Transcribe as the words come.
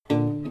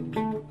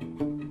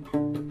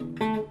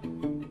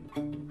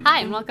Hi,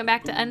 and welcome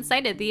back to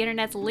Unsighted, the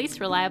internet's least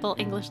reliable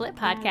English lit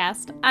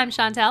podcast. I'm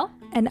Chantel.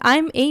 And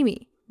I'm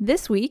Amy.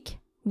 This week,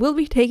 we'll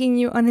be taking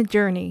you on a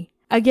journey,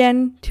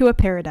 again, to a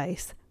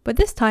paradise. But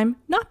this time,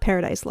 not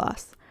Paradise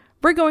Lost.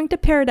 We're going to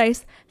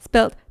paradise,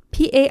 spelled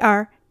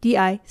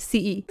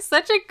P-A-R-D-I-C-E.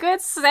 Such a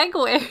good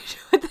segue.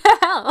 What the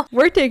hell?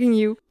 We're taking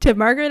you to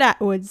Margaret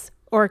Atwood's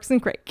Oryx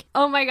and Crake.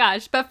 Oh my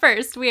gosh, but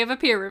first, we have a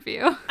peer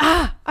review.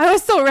 I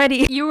was so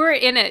ready. You were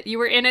in it. You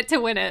were in it to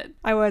win it.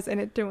 I was in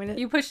it to win it.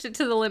 You pushed it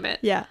to the limit.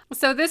 Yeah.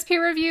 So this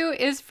peer review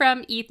is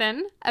from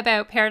Ethan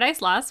about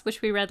Paradise Lost,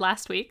 which we read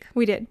last week.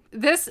 We did.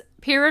 This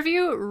peer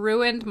review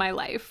ruined my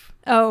life.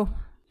 Oh,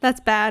 that's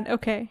bad.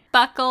 Okay.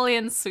 Buckle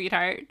in,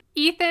 sweetheart.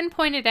 Ethan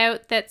pointed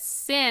out that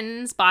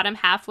Sin's bottom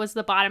half was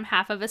the bottom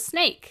half of a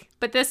snake,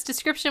 but this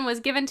description was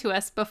given to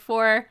us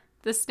before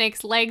the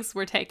snake's legs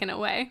were taken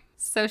away.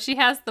 So she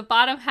has the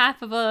bottom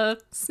half of a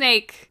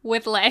snake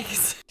with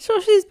legs. So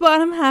she's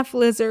bottom half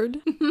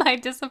lizard. My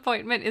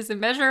disappointment is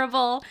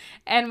immeasurable,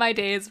 and my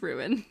day is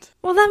ruined.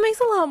 Well, that makes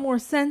a lot more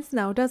sense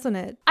now, doesn't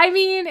it? I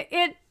mean,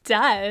 it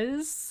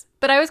does.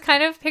 But I was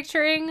kind of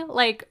picturing,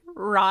 like,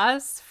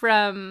 Roz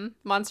from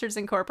Monsters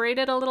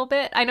Incorporated a little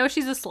bit. I know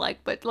she's a slug,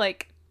 but,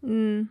 like,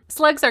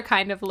 slugs are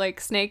kind of like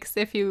snakes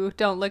if you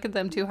don't look at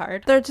them too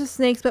hard. They're just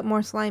snakes, but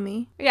more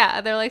slimy. Yeah,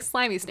 they're like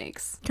slimy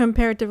snakes.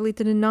 Comparatively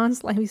to the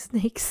non-slimy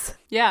snakes.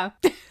 Yeah,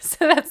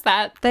 so that's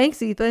that.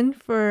 Thanks, Ethan,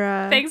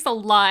 for... Thanks a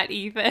lot,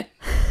 Ethan.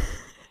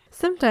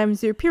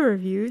 Sometimes your peer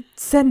review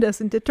send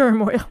us into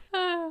turmoil.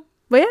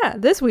 But yeah,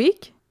 this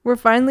week, we're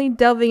finally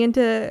delving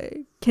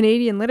into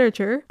Canadian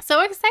literature.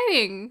 So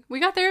exciting. We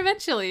got there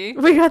eventually.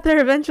 We got there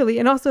eventually,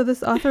 and also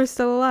this author is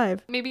still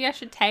alive. Maybe I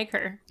should tag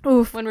her.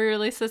 Oof. When we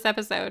release this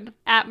episode,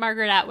 at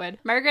Margaret Atwood.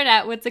 Margaret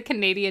Atwood's a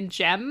Canadian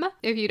gem.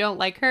 If you don't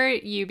like her,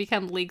 you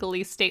become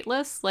legally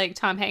stateless, like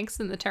Tom Hanks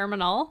in The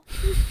Terminal.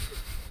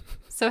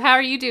 So how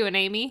are you doing,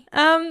 Amy?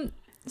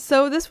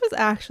 So this was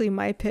actually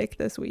my pick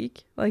this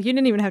week. Like, you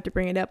didn't even have to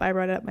bring it up. I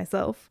brought it up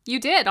myself.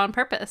 You did, on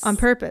purpose. On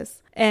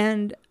purpose.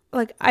 And,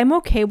 like, I'm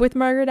okay with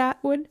Margaret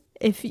Atwood.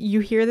 If you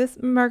hear this,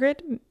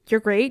 Margaret, you're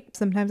great.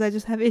 Sometimes I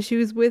just have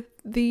issues with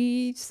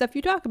the stuff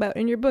you talk about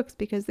in your books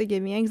because they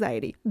give me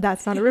anxiety.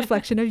 That's not a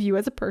reflection of you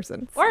as a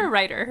person. Or a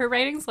writer. Her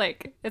writing's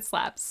like, it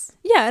slaps.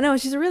 Yeah, no,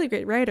 she's a really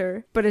great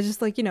writer, but it's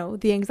just like, you know,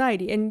 the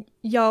anxiety. And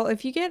y'all,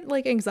 if you get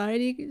like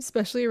anxiety,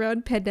 especially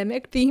around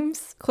pandemic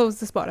themes, close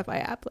the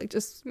Spotify app. Like,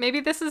 just... Maybe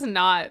this is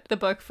not the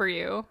book for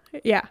you.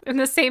 Yeah. In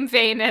the same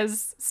vein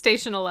as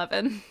Station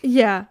 11.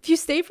 Yeah. If you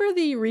stay for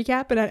the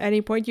recap and at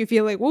any point you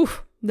feel like,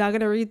 woof, not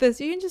gonna read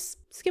this, you can just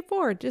skip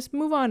forward, just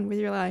move on with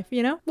your life,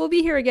 you know? We'll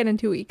be here again in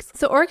 2 weeks.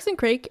 So Oryx and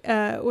Crake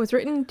was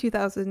written in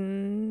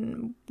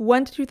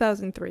 2001 to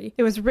 2003.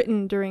 It was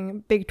written during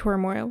big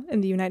turmoil in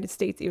the United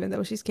States, even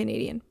though she's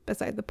Canadian,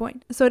 beside the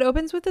point. So it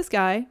opens with this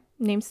guy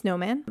named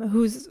Snowman,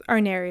 who's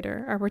our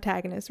narrator, our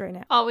protagonist right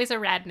now. Always a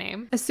rad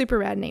name. A super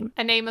rad name.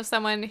 A name of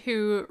someone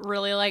who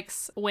really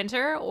likes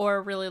winter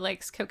or really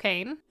likes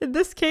cocaine. In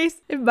this case,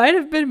 it might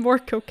have been more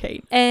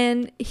cocaine.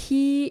 And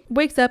he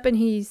wakes up and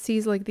he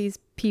sees like these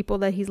people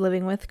that he's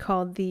living with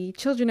called the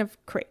Children of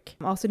Crake,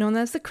 also known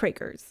as the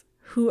Crakers,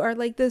 who are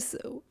like this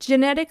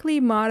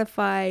genetically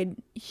modified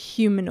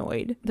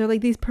humanoid. They're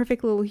like these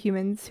perfect little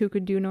humans who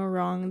could do no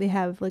wrong. They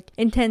have like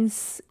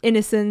intense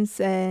innocence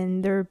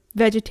and they're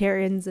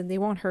vegetarians and they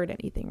won't hurt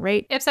anything,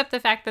 right? Except the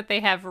fact that they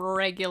have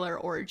regular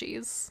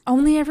orgies.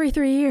 Only every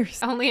 3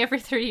 years. Only every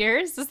 3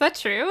 years? Is that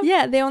true?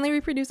 Yeah, they only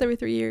reproduce every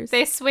 3 years.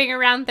 They swing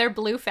around their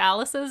blue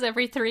phalluses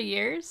every 3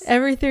 years?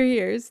 Every 3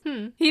 years.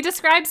 He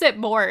describes it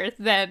more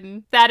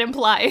than that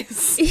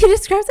implies. He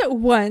describes it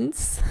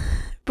once.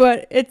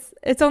 But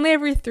it's only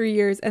every 3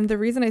 years, and the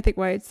reason I think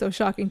why it's so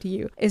shocking to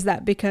you is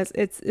that because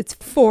it's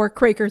 4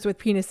 Crakers with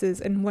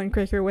penises and 1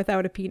 Craker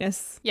without a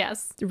penis.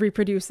 Yes.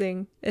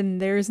 Reproducing,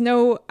 and there's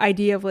no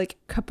idea of like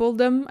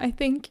coupledom, I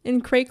think, in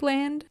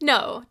Crakeland.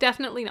 No,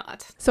 definitely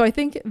not. So I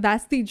think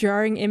that's the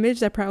jarring image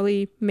that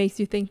probably makes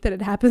you think that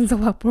it happens a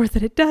lot more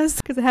than it does,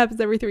 because it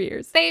happens every 3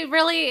 years. They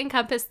really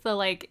encompass the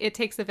like it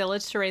takes a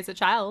village to raise a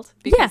child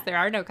because there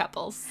are no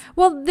couples.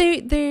 Well,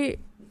 they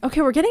okay,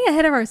 we're getting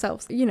ahead of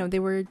ourselves. You know, they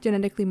were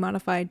genetically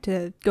modified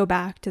to go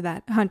back to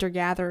that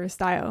hunter-gatherer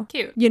style.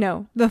 Cute. You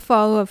know, the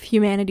fall of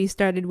humanity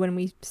started when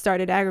we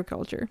started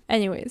agriculture.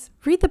 Anyways,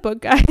 read the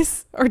book,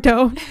 guys. Or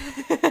don't.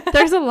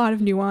 There's a lot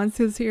of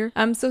nuances here.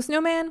 So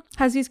Snowman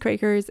has these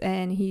Crakers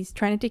and he's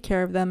trying to take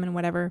care of them and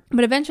whatever.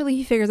 But eventually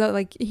he figures out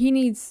like he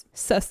needs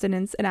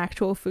sustenance and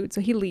actual food. So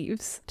he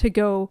leaves to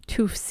go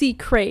to see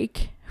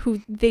Crake,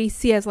 who they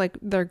see as like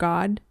their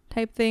god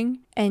type thing,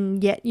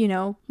 and get, you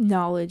know,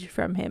 knowledge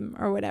from him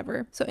or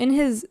whatever. So in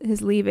his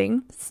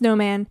leaving,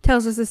 Snowman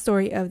tells us the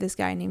story of this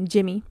guy named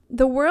Jimmy.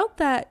 The world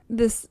that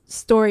this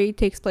story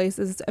takes place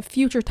is a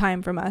future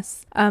time from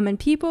us, and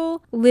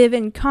people live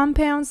in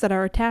compounds that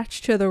are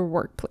attached to their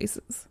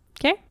workplaces.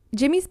 Okay?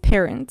 Jimmy's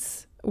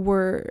parents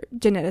were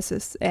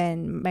geneticists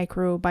and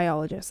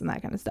microbiologists and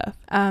that kind of stuff.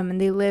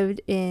 And they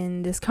lived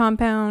in this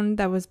compound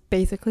that was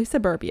basically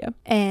suburbia.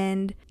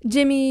 And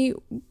Jimmy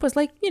was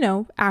like, you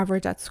know,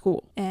 average at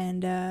school.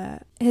 And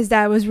his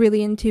dad was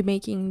really into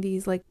making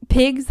these like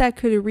pigs that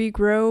could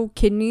regrow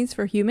kidneys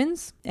for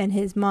humans. And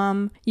his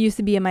mom used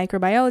to be a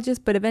microbiologist,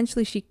 but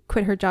eventually she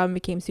quit her job and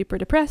became super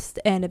depressed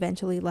and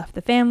eventually left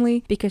the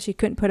family because she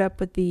couldn't put up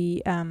with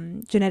the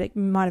genetic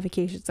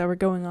modifications that were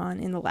going on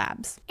in the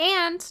labs.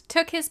 And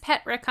took his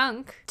pet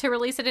raccoon to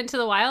release it into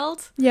the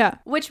wild. Yeah.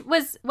 Which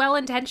was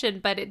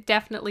well-intentioned, but it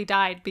definitely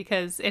died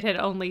because it had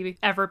only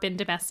ever been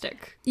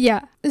domestic.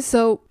 Yeah.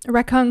 So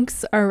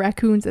raccoons are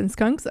raccoons and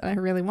skunks, and I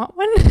really want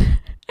one.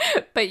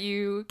 But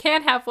you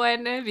can't have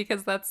one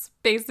because that's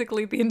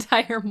basically the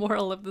entire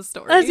moral of the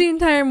story. That's the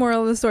entire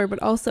moral of the story,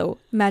 but also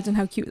imagine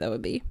how cute that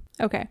would be.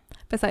 Okay.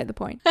 Beside the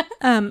point.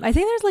 I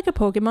think there's like a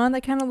Pokemon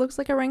that kind of looks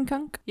like a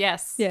Rankunk.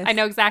 Yes. Yes. I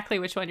know exactly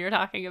which one you're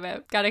talking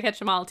about. Gotta catch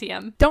them all,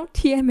 TM. Don't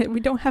TM it.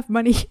 We don't have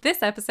money.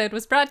 This episode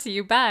was brought to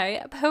you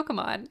by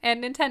Pokemon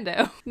and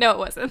Nintendo. No, it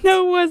wasn't.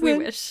 No, it wasn't.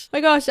 We wish.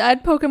 My gosh,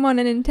 add Pokemon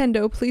and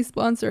Nintendo. Please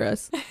sponsor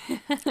us.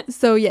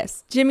 So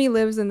yes, Jimmy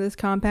lives in this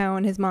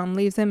compound. His mom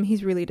leaves him.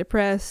 He's really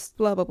depressed.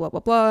 Blah, blah, blah,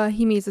 blah, blah.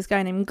 He meets this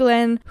guy named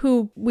Glenn,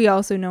 who we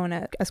also know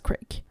as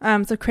Craig.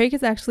 So Craig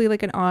is actually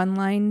like an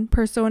online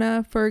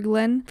persona for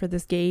Glenn for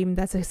this game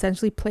that's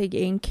essentially Plague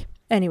Inc.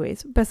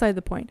 Anyways, beside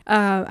the point.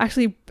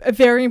 Actually,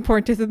 very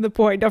important in the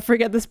point. Don't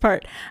forget this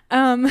part.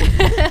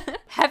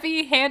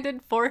 Heavy-handed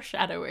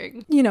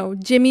foreshadowing. You know,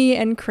 Jimmy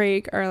and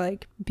Craig are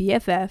like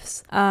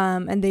BFFs,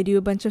 and they do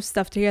a bunch of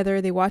stuff together.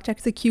 They watch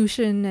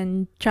execution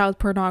and child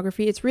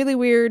pornography. It's really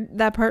weird.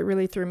 That part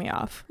really threw me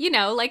off. You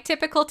know, like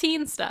typical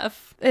teen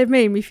stuff. It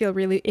made me feel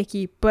really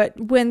icky. But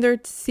when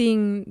they're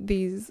seeing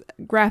these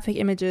graphic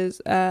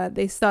images,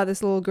 they saw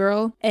this little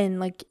girl, and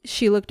like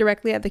she looked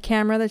directly at the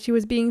camera that she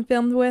was being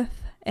filmed with.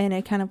 And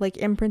it kind of like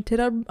imprinted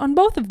on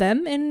both of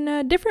them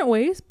in different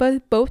ways,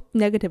 but both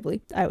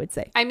negatively, I would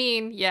say. I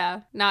mean,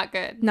 yeah, not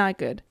good. Not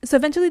good. So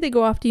eventually they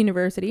go off to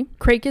university.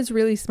 Craig is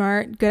really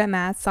smart, good at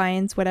math,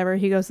 science, whatever.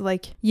 He goes to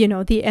like, you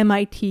know, the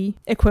MIT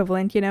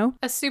equivalent, you know?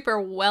 A super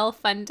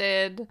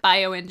well-funded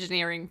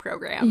bioengineering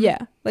program. Yeah,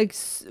 like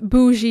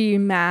bougie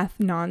math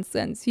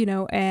nonsense, you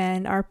know?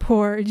 And our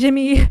poor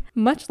Jimmy,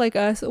 much like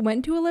us,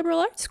 went to a liberal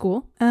arts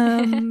school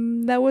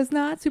that was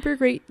not super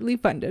greatly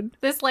funded.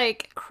 This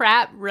like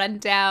crap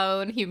rundown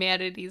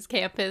humanities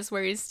campus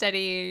where he's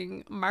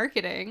studying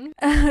marketing.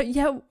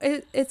 Yeah,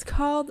 it's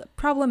called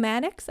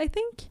Problematics, I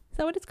think. Is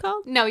that what it's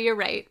called? No, you're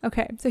right.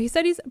 Okay, so he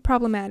studies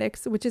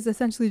problematics, which is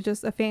essentially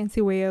just a fancy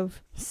way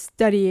of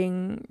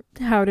studying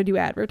how to do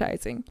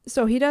advertising.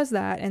 So he does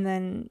that, and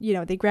then, you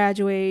know, they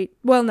graduate.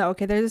 Well, no,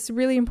 okay, there's this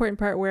really important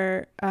part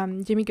where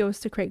Jimmy goes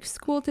to Craig's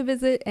school to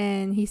visit,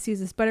 and he sees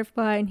this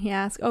butterfly, and he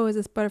asks, oh, is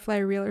this butterfly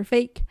real or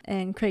fake?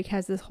 And Craig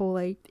has this whole,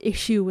 like,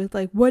 issue with,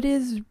 like, what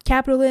is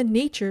capital N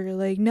nature?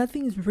 Like,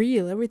 nothing's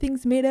real.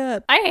 Everything's made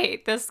up. I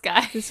hate this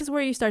guy. This is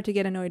where you start to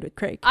get annoyed with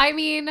Craig. I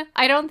mean,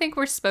 I don't think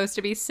we're supposed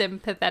to be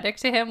sympathetic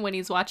to him when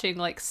he's watching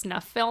like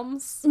snuff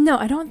films. No,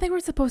 I don't think we're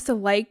supposed to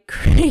like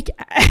Craig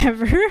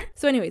ever.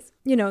 So anyways,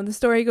 you know, the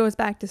story goes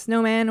back to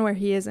Snowman, where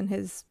he is in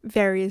his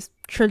various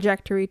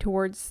trajectory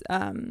towards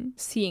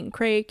seeing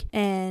Craig,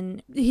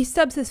 and he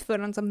stubs his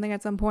foot on something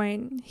at some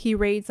point. He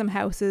raids some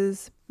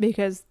houses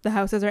because the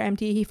houses are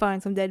empty. He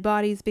finds some dead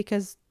bodies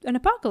because an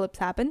apocalypse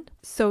happened.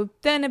 So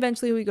then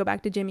eventually we go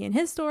back to Jimmy and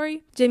his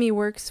story. Jimmy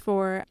works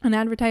for an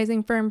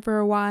advertising firm for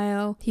a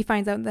while. He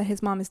finds out that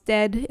his mom is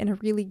dead in a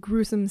really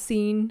gruesome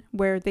scene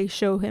where they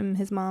show him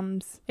his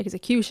mom's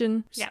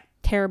execution. Yeah.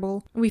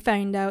 Terrible. We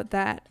find out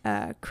that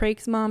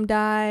Craig's mom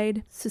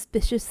died,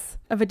 suspicious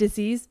of a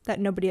disease that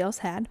nobody else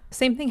had.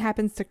 Same thing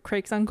happens to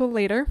Craig's uncle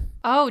later.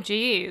 Oh,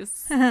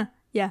 geez.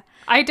 Yeah.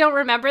 I don't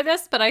remember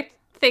this, but I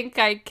think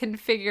I can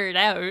figure it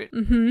out.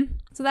 Mm-hmm.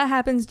 So that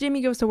happens. Jimmy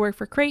goes to work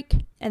for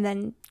Craig, and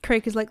then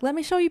Craig is like, let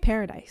me show you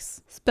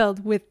paradise.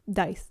 Spelled with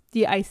dice,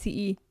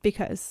 D-I-C-E,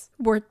 because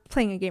we're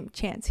playing a game of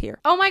chance here.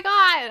 Oh my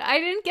god, I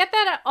didn't get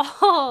that at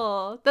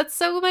all. That's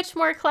so much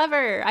more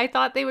clever. I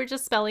thought they were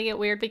just spelling it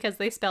weird because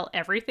they spell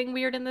everything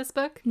weird in this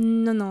book.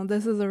 No,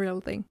 this is a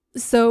real thing.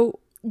 So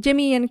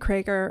Jimmy and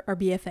Craig are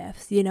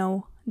BFFs, you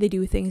know? They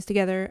do things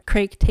together.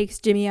 Craig takes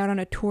Jimmy out on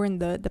a tour in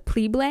the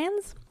plebe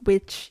lands,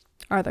 which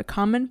are the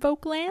common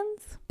folk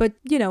lands. But,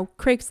 you know,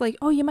 Craig's like,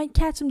 oh, you might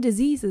catch some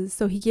diseases.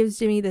 So he gives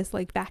Jimmy this,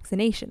 like,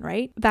 vaccination,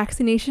 right?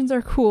 Vaccinations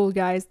are cool,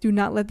 guys. Do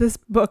not let this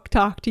book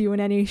talk to you in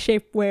any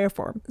shape, way, or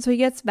form. So he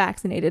gets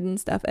vaccinated and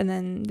stuff. And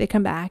then they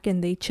come back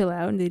and they chill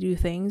out and they do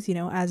things, you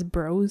know, as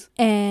bros.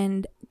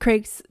 And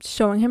Craig's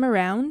showing him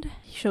around.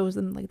 He shows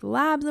them, like, the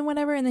labs and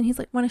whatever. And then he's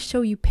like, I want to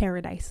show you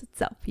paradise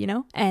itself, you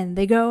know? And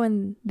they go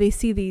and they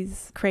see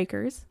these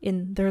Craigers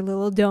in their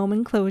little dome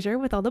enclosure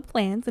with all the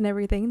plants and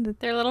everything.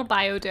 Their little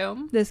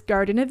biodome. This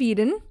Garden of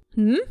Eden.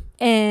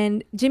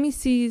 And Jimmy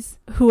sees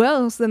who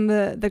else than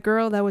the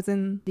girl that was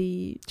in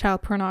the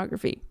child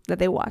pornography that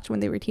they watched when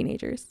they were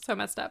teenagers. So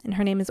messed up. And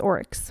her name is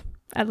Oryx.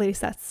 At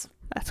least that's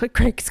what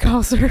Craig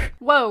calls her.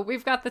 Whoa,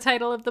 we've got the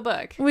title of the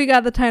book. We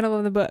got the title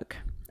of the book.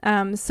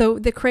 So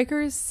the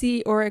Quakers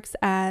see Oryx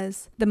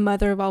as the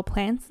mother of all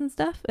plants and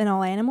stuff and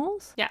all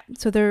animals. Yeah.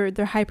 So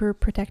they're hyper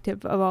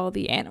protective of all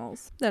the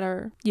animals that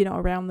are,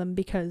 around them,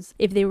 because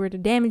if they were to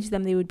damage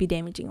them, they would be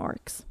damaging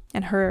Oryx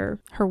and her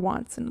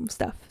wants and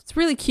stuff. It's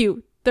really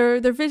cute.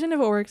 Their vision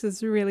of Oryx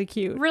is really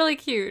cute. Really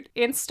cute.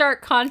 In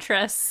stark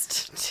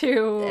contrast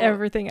to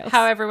everything else.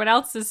 How everyone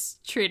else is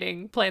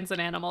treating plants and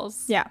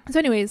animals. Yeah. So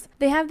anyways,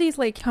 they have these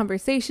like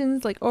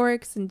conversations, like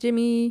Oryx and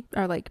Jimmy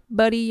are like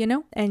buddy,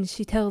 and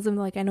she tells him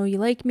like, I know you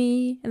like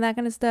me and that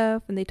kind of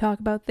stuff. And they talk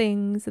about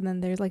things. And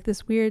then there's like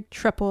this weird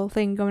triple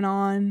thing going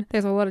on.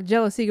 There's a lot of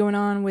jealousy going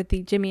on with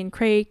the Jimmy and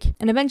Craig.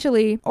 And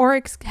eventually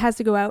Oryx has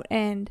to go out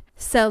and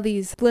sell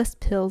these bliss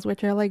pills,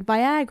 which are like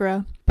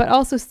Viagra, but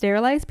also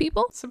sterilize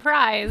people.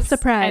 Surprise.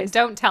 And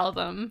don't tell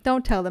them.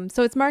 Don't tell them.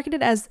 So it's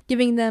marketed as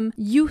giving them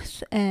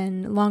youth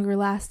and longer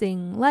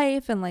lasting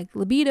life and like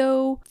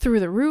libido through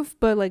the roof,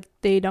 but like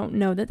they don't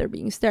know that they're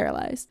being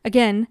sterilized.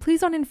 Again,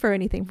 please don't infer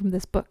anything from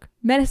this book.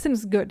 Medicine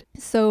is good.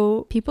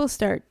 So people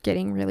start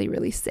getting really,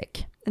 really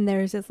sick. And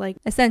there's this like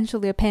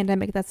essentially a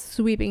pandemic that's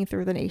sweeping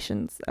through the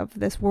nations of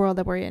this world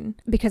that we're in,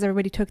 because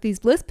everybody took these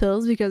bliss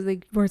pills because they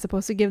were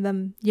supposed to give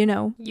them,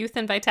 youth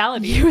and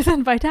vitality. Youth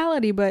and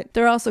vitality, but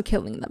they're also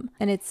killing them.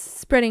 And it's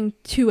spreading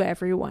to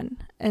everyone.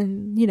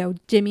 And,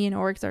 Jimmy and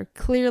Oryx are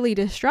clearly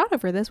distraught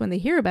over this when they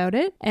hear about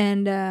it.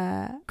 And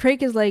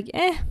Craig is like,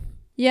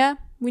 yeah,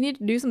 we need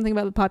to do something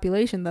about the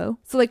population, though.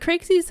 So, like,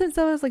 Craig sees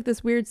himself as, like,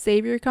 this weird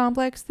savior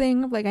complex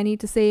thing of, like, I need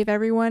to save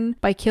everyone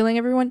by killing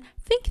everyone.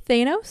 Think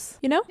Thanos,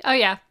 Oh,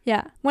 yeah.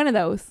 Yeah, one of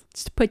those,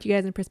 just to put you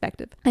guys in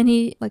perspective. And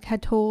he, like,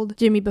 had told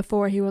Jimmy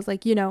before, he was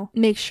like,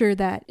 make sure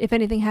that if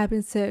anything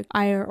happens to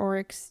I or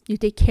Oryx, you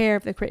take care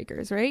of the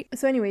Quakers, right?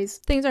 So anyways,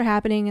 things are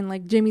happening, and,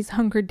 like, Jimmy's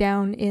hunkered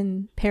down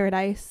in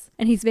paradise,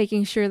 and he's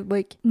making sure that,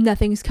 like,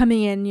 nothing's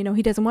coming in.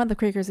 He doesn't want the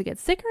Quakers to get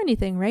sick or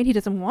anything, right? He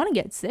doesn't want to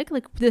get sick.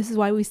 Like, this is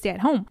why we stay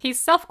at home. He's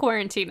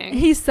self-quarantining.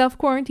 He's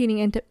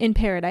self-quarantining in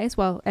paradise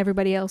while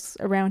everybody else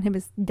around him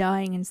is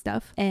dying and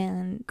stuff.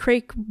 And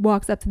Craig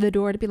walks up to the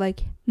door to be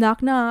like,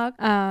 knock, knock,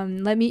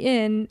 let me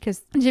in,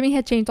 because Jimmy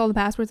had changed all the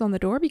passwords on the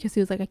door because he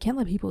was like, I can't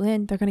let people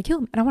in, they're gonna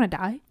kill me, I don't want to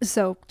die,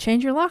 so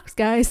change your locks,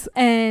 guys.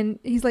 And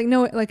he's like,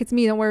 no, like, it's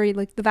me, don't worry,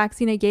 like, the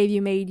vaccine I gave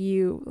you made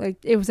you, like,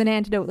 it was an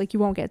antidote, like, you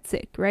won't get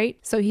sick, right?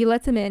 So he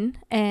lets him in,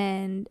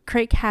 and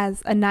Craig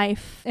has a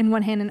knife in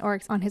one hand and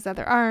Oryx on his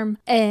other arm,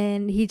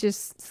 and he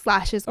just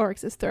slashes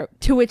Oryx's throat,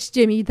 to which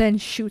Jimmy then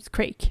shoots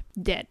Craig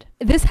dead.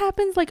 This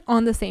happens like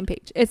on the same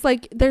page. It's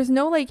like there's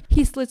no like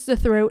he slits the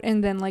throat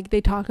and then like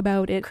they talk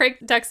about it. Craig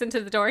ducks into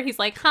the door. He's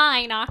like,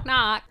 hi, knock,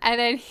 knock. And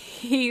then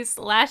he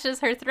slashes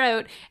her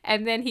throat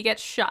and then he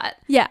gets shot.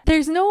 Yeah.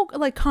 There's no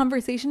like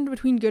conversation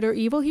between good or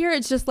evil here.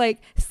 It's just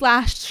like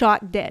slashed,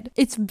 shot, dead.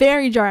 It's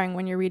very jarring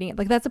when you're reading it.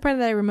 Like that's the part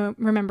that I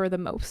remember the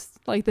most.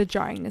 Like the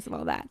jarringness of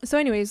all that. So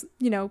anyways,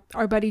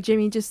 our buddy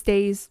Jimmy just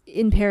stays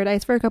in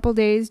paradise for a couple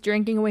days,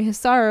 drinking away his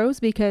sorrows,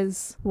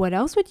 because what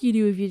else would you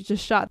do if you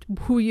just shot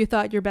who you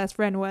thought your best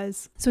friend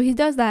was? So he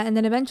does that, and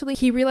then eventually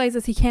he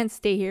realizes he can't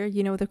stay here.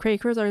 The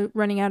Quakers are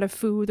running out of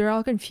food. They're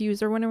all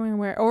confused. They're wondering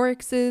where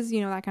Oryx is,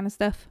 that kind of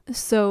stuff.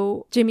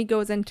 So Jimmy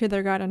goes into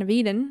their Garden of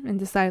Eden and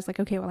decides like,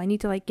 okay, well, I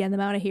need to like get them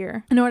out of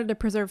here in order to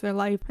preserve their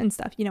life and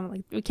stuff.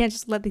 Like we can't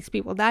just let these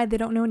people die. They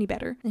don't know any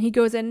better. And he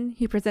goes in,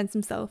 he presents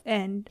himself,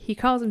 and he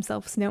calls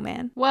himself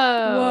Snowman.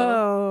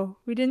 Whoa.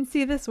 We didn't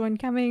see this one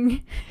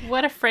coming.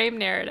 What a frame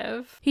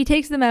narrative. He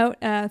takes them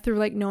out through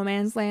like no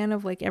man's land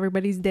of like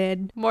everybody's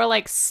dead. More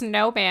like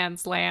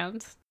Snowman's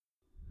land.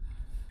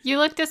 You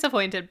look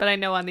disappointed, but I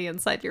know on the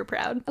inside you're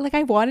proud. Like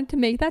I wanted to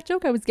make that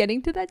joke. I was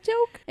getting to that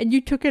joke and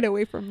you took it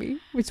away from me,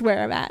 which is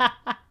where I'm at,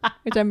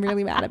 which I'm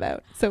really mad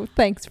about. So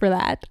thanks for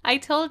that. I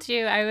told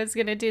you I was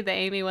going to do the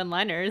Amy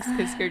one-liners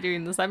because you're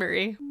doing the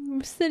summary.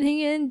 I'm sitting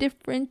in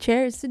different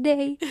chairs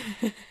today.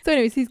 So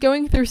anyways, he's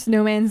going through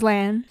Snowman's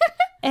land.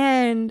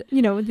 And,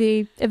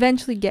 they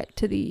eventually get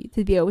to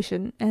the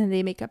ocean and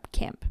they make up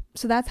camp.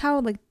 So that's how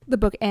like the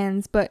book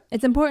ends. But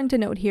it's important to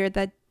note here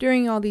that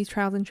during all these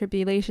trials and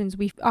tribulations,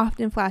 we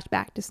often flash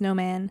back to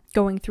Snowman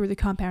going through the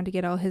compound to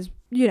get all his,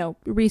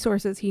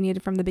 resources he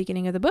needed from the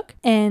beginning of the book.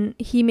 And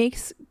he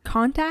makes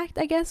contact,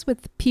 I guess,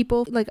 with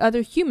people like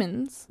other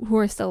humans who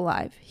are still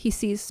alive. He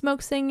sees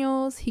smoke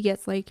signals. He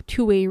gets like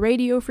two-way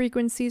radio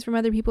frequencies from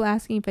other people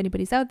asking if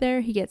anybody's out there.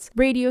 He gets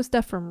radio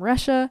stuff from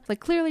Russia. Like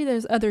clearly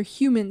there's other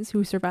humans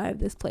who survived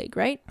this plague,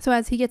 right? So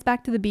as he gets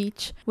back to the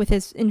beach with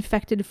his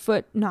infected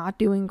foot not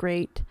doing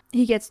great,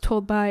 he gets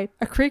told by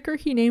a Quaker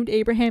he named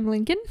Abraham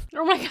Lincoln.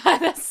 Oh my god,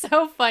 that's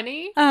so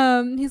funny.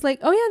 He's like,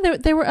 oh yeah,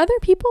 there were other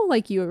people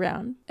like you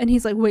around. And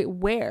he's like, wait,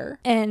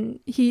 where? And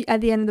he, at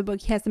the end of the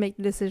book, he has to make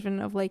the decision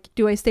of like,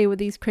 do I stay with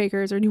these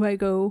Quakers or do I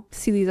go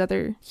see these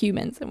other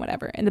humans and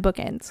whatever? And the book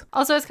ends.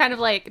 Also, it's kind of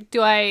like,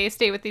 do I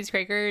stay with these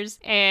Quakers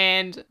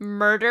and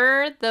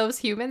murder those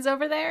humans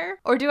over there?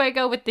 Or do I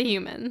go with the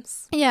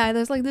humans? Yeah,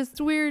 there's like this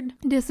weird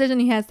decision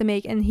he has to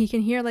make, and he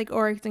can hear like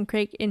Oryx and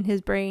Craig in his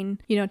brain,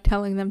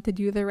 telling them to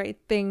do the right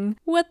thing.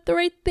 What the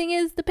right thing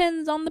is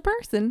depends on the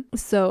person.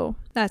 So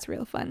that's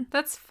real fun.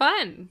 That's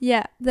fun.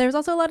 Yeah, there's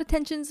also a lot of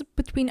tensions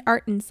between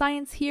art and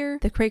science here.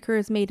 The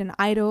Quakers made an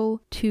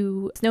idol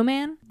to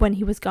Snowman when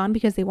he was gone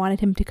because they wanted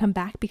him to come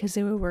back because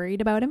they were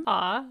worried about him.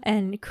 Aw.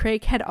 And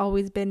Craig had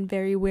always been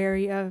very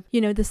wary of,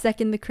 the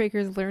second the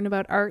Quakers learn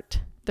about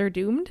art, they're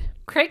doomed.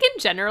 Craig in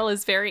general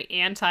is very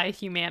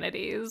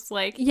anti-humanities.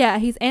 Yeah,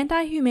 he's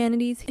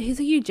anti-humanities. He's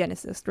a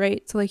eugenicist,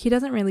 right? So he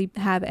doesn't really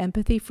have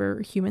empathy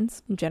for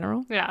humans in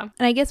general. Yeah.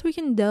 And I guess we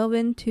can delve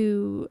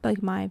into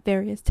my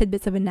various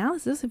tidbits of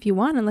analysis if you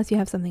want, unless you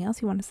have something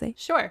else you want to say.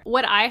 Sure.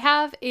 What I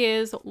have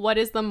is, what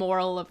is the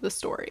moral of the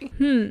story?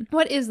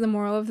 What is the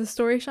moral of the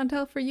story,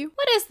 Chantel, for you?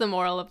 What is the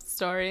moral of the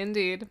story,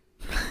 indeed?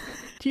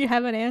 Do you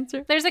have an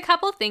answer? There's a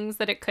couple things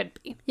that it could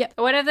be. Yep.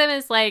 One of them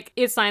is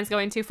is science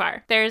going too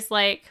far? There's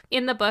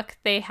in the book,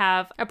 they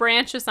have a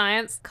branch of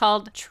science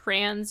called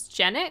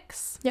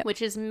transgenics, Yep.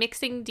 which is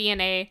mixing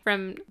DNA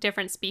from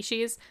different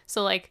species.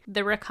 So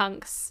the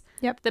racuncs.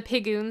 Yep. The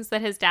pigoons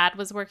that his dad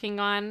was working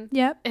on.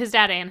 Yep. His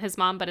dad and his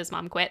mom, but his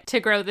mom quit to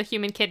grow the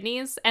human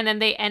kidneys. And then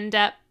they end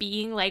up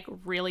being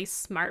really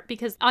smart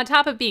because on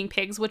top of being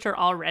pigs, which are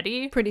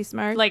already pretty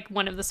smart,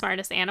 one of the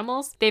smartest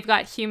animals, they've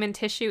got human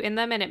tissue in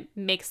them and it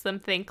makes them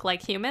think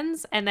like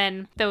humans. And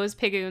then those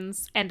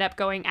pigoons end up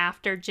going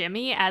after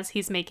Jimmy as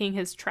he's making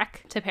his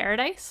trek to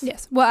paradise.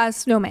 Yes. Well, as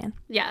Snowman.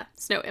 Yeah,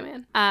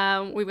 Snowman.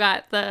 We've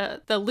got the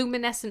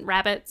luminescent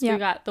rabbits. Yeah. We've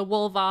got the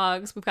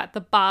wolvogs. We've got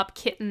the bob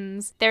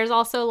kittens. There's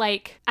also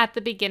at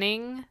the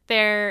beginning,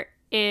 there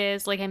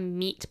is a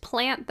meat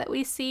plant that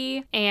we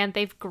see, and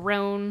they've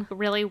grown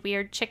really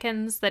weird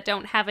chickens that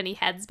don't have any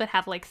heads but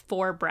have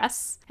 4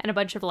 breasts and a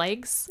bunch of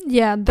legs.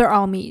 Yeah, they're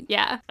all meat.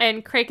 Yeah,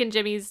 and Craig and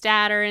Jimmy's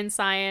dad are in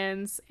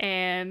science,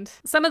 and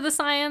some of the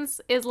science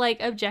is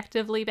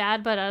objectively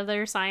bad, but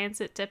other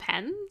science it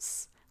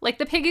depends.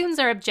 The pigoons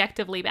are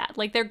objectively bad.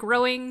 They're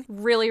growing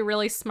really,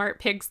 really smart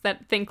pigs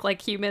that think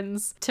like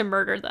humans to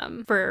murder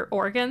them for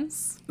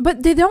organs.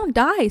 But they don't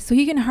die, so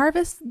you can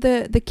harvest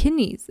the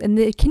kidneys, and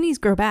the kidneys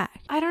grow back.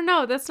 I don't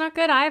know. That's not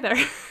good either.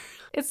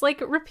 It's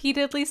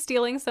repeatedly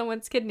stealing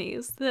someone's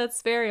kidneys.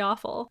 That's very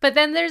awful. But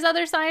then there's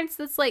other science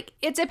that's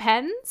it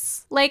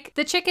depends.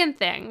 The chicken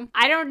thing.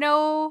 I don't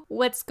know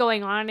what's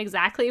going on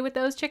exactly with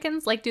those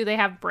chickens. Do they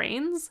have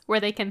brains where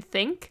they can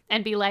think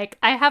and be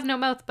I have no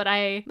mouth, but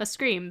I must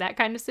scream, that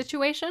kind of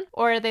situation?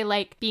 Or are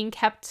they being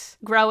kept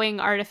growing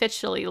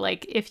artificially,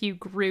 if you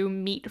grew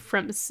meat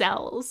from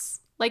cells?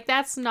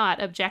 That's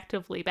not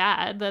objectively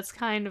bad. That's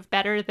kind of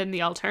better than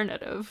the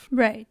alternative.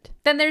 Right.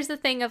 Then there's the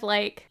thing of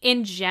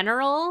in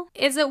general,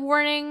 is it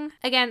warning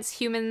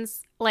against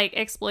humans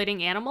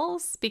exploiting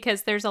animals?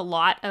 Because there's a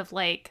lot of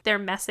they're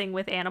messing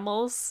with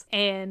animals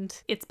and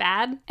it's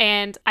bad.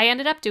 And I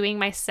ended up doing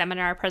my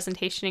seminar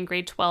presentation in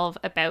grade 12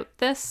 about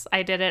this.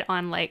 I did it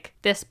on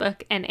this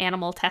book and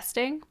animal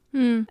testing.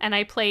 And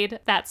I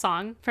played that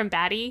song from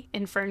Batty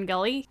in Fern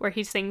Gully where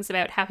he sings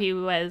about how he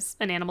was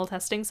an animal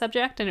testing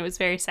subject and it was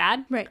very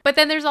sad. Right. But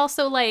then there's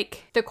also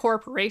the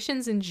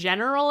corporations in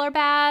general are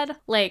bad.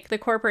 The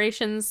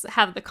corporations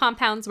have the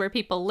compounds where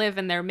people live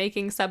and they're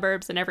making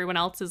suburbs and everyone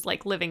else is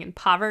living in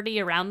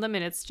poverty around them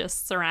and it's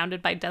just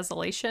surrounded by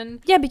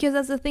desolation. Yeah, because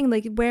that's the thing,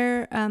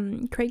 where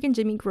Craig and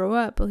Jimmy grow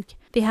up,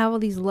 they have all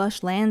these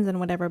lush lands and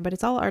whatever, but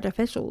it's all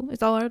artificial.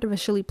 It's all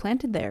artificially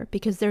planted there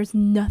because there's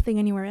nothing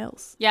anywhere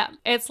else. Yeah,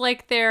 it's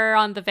they're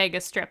on the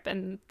Vegas Strip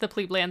and the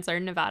plebe lands are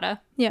in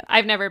Nevada. Yeah.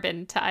 I've never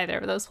been to either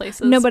of those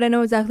places. No, but I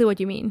know exactly what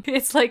you mean.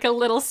 It's a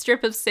little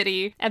strip of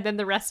city and then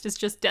the rest is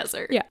just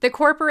desert. Yeah. The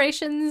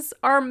corporations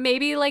are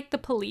maybe the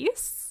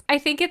police. I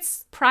think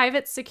it's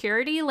private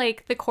security.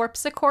 The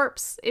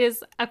Corpse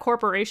is a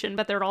corporation,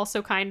 but they're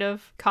also kind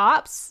of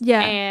cops. Yeah.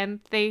 And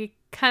they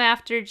come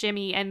after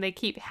Jimmy and they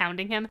keep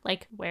hounding him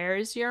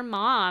where's your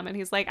mom? And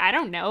he's I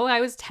don't know, I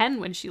was 10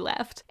 when she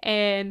left.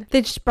 And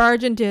they just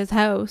barge into his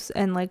house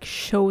and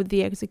show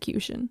the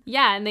execution.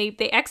 Yeah, and they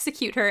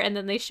execute her and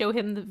then they show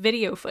him the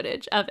video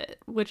footage of it,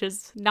 which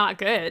is not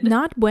good.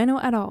 Not bueno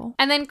at all.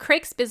 And then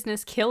Craig's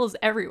business kills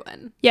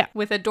everyone. Yeah.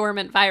 With a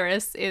dormant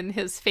virus in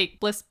his fake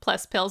Bliss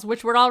Plus pills,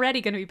 which were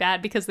already going to be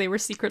bad because they were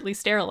secretly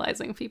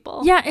sterilizing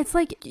people. Yeah, it's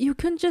you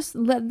couldn't just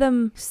let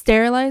them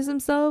sterilize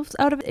themselves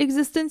out of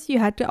existence. You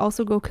had to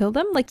also go kill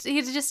them. He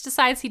just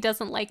decides he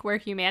doesn't like where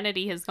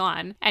humanity has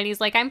gone. And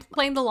he's I'm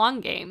playing the long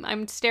game.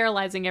 I'm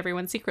sterilizing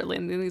everyone secretly.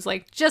 And then he's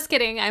just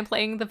kidding. I'm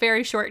playing the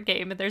very short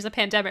game. And there's a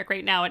pandemic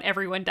right now and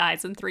everyone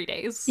dies in 3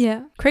 days.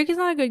 Yeah. Craig is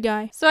not a good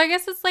guy. So I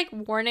guess it's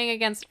warning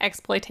against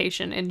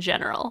exploitation in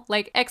general.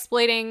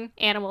 Exploiting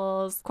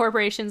animals,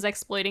 corporations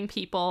exploiting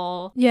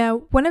people. Yeah.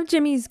 One of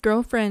Jimmy's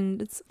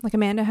girlfriends,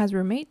 Amanda, has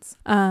roommates.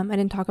 I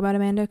didn't talk about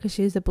Amanda because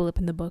she's a blip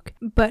in the book.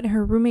 But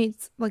her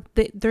roommates,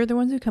 they're the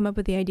ones who come up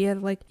with the idea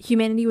of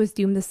humanity was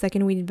doomed the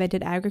second we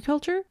invented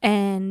agriculture.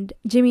 And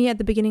Jimmy at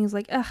the beginning is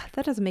ugh,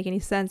 that doesn't make any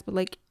sense.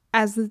 But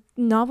as the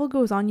novel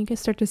goes on, you can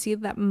start to see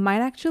that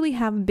might actually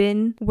have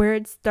been where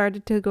it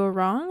started to go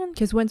wrong.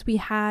 Because once we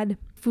had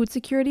food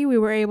security, we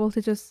were able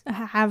to just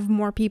have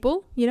more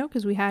people, you know,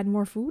 because we had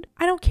more food.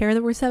 I don't care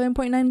that we're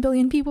 7.9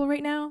 billion people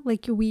right now.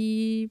 Like,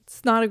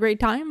 it's not a great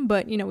time,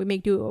 but, you know, we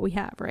make do with what we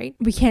have, right?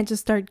 We can't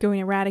just start going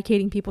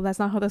eradicating people. That's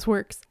not how this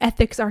works.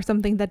 Ethics are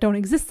something that don't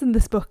exist in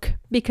this book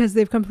because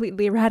they've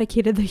completely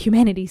eradicated the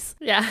humanities.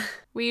 Yeah.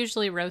 We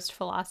usually roast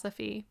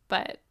philosophy,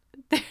 but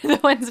they're the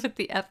ones with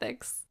the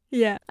ethics.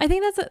 Yeah, I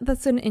think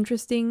that's an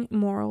interesting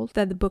moral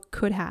that the book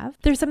could have.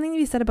 There's something to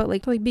be said about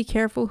like be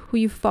careful who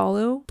you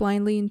follow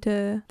blindly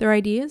into their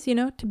ideas, you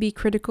know, to be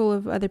critical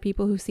of other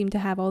people who seem to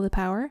have all the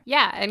power.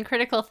 Yeah, and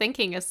critical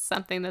thinking is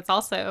something that's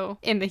also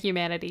in the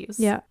humanities.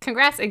 Yeah.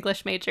 Congrats,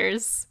 English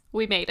majors.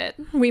 We made it.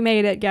 We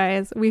made it,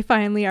 guys. We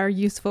finally are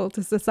useful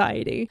to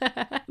society.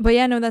 But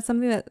yeah, no, that's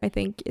something that I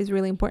think is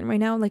really important right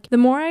now. Like, the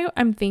more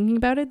I'm thinking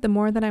about it, the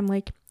more that I'm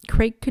like,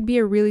 Craig could be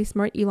a really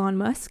smart Elon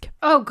Musk.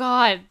 Oh,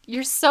 God.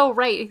 You're so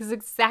right. He's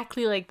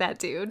exactly like that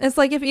dude. It's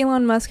like if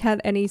Elon Musk had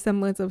any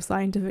semblance of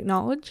scientific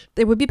knowledge,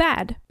 it would be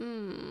bad.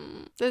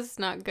 This is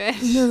not good.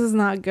 This is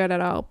not good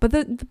at all. But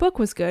the book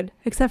was good,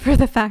 except for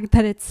the fact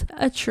that it's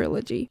a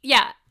trilogy.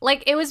 Yeah.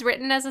 Like, it was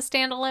written as a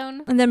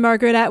standalone. And then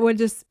Margaret Atwood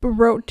just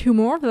wrote 2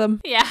 more of them.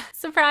 Yeah.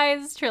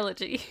 Surprise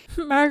trilogy.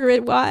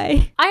 Margaret,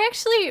 why? I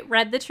actually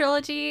read the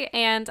trilogy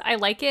and I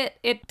like it.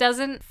 It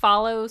doesn't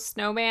follow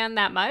Snowman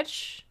that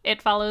much.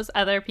 It follows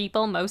other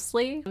people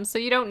mostly. So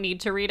you don't need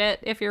to read it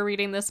if you're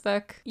reading this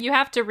book. You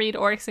have to read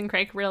Oryx and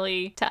Crake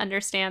really to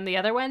understand the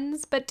other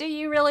ones. But do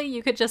you really?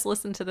 You could just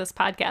listen to this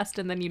podcast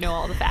and then you know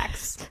all the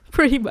facts.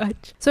 Pretty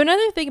much. So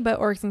another thing about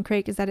Oryx and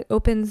Crake is that it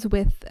opens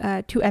with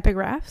 2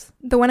 epigraphs.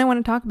 The one I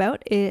want to talk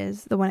about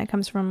is the one that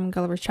comes from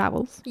Gulliver's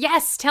Travels.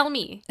 Yes, tell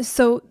me.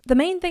 So the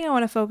main thing I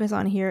want to focus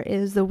on here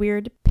is the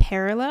weird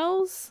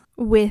parallels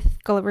with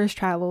Gulliver's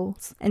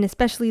Travels, and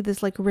especially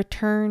this like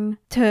return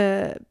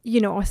to, you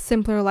know, a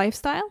simpler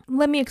lifestyle.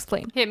 Let me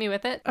explain. Hit me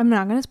with it. I'm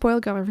not going to spoil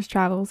Gulliver's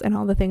Travels and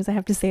all the things I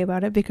have to say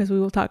about it because we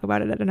will talk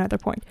about it at another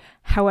point.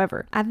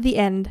 However, at the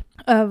end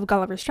of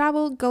Gulliver's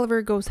Travel,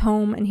 Gulliver goes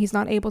home and he's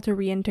not able to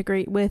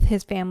reintegrate with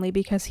his family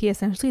because he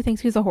essentially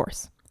thinks he's a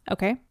horse.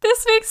 Okay.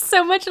 This makes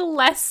so much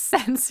less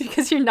sense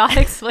because you're not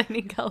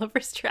explaining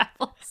Gulliver's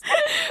Travels.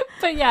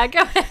 But yeah,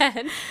 go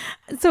ahead.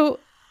 So,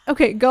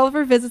 okay,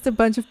 Gulliver visits a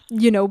bunch of,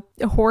 you know,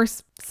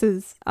 horses.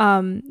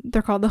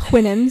 They're called the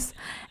Houyhnhnms,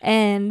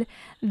 and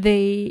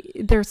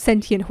they're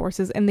sentient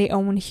horses and they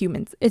own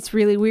humans. It's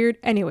really weird.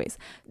 Anyways.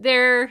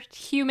 They're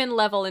human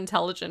level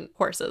intelligent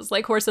horses.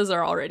 Like, horses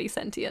are already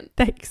sentient.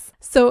 Thanks.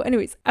 So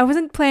anyways, I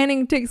wasn't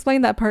planning to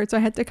explain that part, so I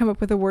had to come up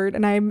with a word,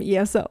 and I'm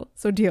ESL,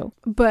 so deal.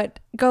 But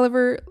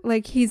Gulliver,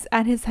 like, he's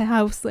at his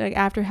house, like,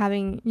 after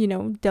having, you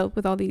know, dealt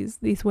with all these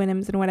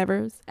Houyhnhnms and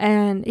whatevers,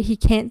 and he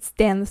can't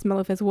stand the smell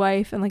of his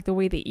wife and, like, the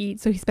way they eat,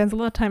 so he spends a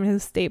lot of time in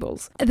his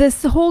stables.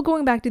 This whole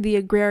going back to the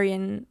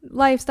agrarian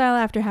lifestyle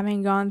after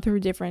having gone through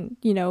different,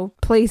 you know,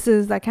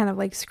 places that kind of,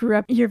 like, screw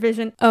up your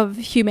vision of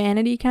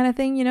humanity kind of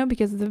thing, you know,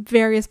 because the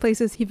various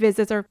places he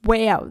visits are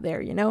way out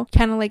there, you know,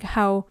 kind of like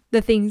how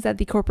the things that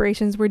the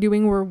corporations were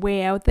doing were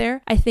way out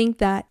there. I think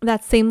that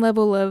same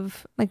level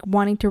of like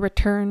wanting to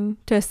return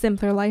to a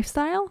simpler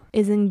lifestyle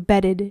is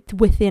embedded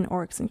within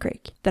Oryx and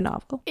Crake, the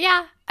novel.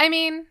 Yeah, I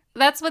mean,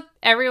 that's what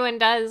everyone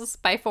does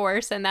by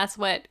force, and that's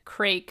what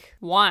Crake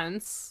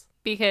wants,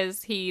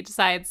 because he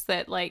decides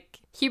that, like,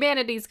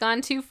 humanity's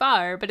gone too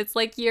far, but it's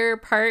like you're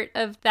part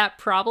of that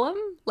problem.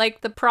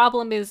 Like, the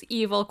problem is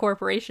evil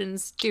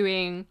corporations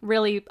doing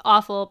really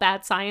awful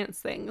bad science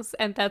things,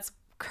 and that's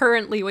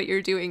currently what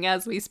you're doing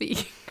as we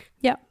speak.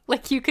 Yeah.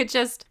 Like, you could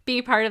just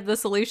be part of the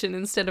solution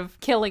instead of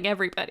killing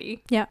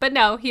everybody. Yeah. But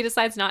no, he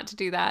decides not to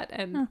do that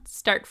and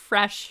start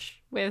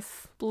fresh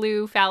with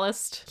blue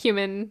phallus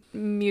human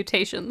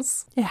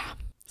mutations. Yeah.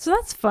 So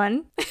that's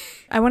fun.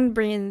 I want to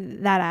bring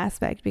in that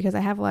aspect because I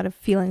have a lot of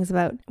feelings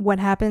about what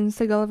happens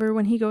to Gulliver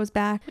when he goes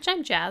back. Which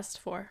I'm jazzed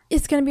for.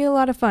 It's going to be a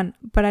lot of fun,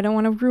 but I don't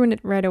want to ruin it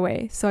right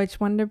away. So I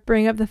just wanted to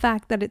bring up the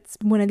fact that it's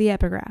one of the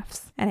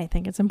epigraphs, and I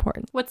think it's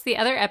important. What's the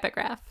other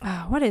epigraph?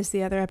 What is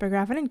the other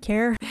epigraph? I didn't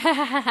care.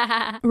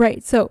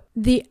 Right, so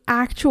the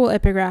actual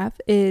epigraph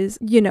is,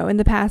 you know, in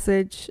the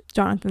passage,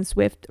 Jonathan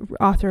Swift,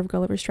 author of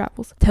Gulliver's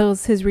Travels,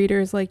 tells his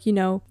readers, like, you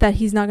know, that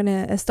he's not going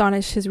to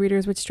astonish his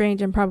readers with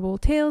strange and improbable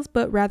tales,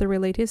 but rather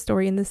relate his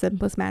story in the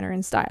simplest manner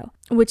and style.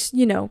 Which,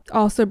 you know,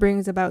 also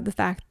brings about the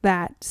fact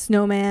that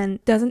Snowman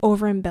doesn't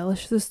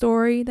over-embellish the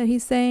story that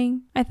he's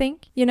saying, I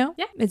think, you know?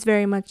 Yeah. It's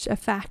very much a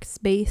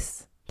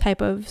facts-based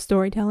type of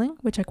storytelling,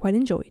 which I quite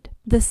enjoyed.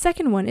 The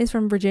second one is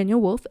from Virginia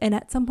Woolf, and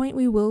at some point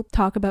we will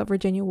talk about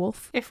Virginia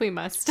Woolf. If we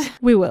must.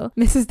 We will.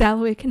 Mrs.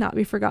 Dalloway cannot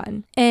be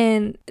forgotten.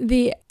 And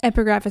the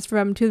epigraph is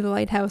from To the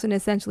Lighthouse and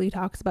essentially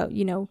talks about,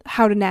 you know,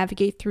 how to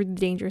navigate through the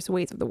dangerous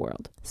ways of the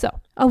world.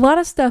 So, a lot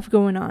of stuff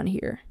going on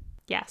here.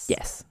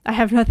 Yes. I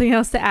have nothing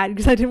else to add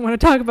because I didn't want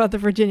to talk about the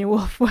Virginia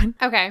Woolf one.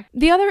 Okay.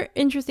 The other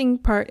interesting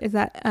part is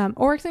that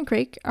Oryx and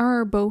Crake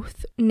are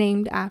both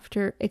named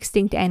after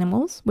extinct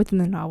animals within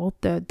the novel.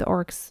 The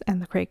Oryx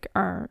and the Crake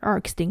are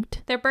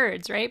extinct. They're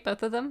birds, right?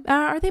 Both of them?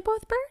 Are they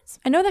both birds?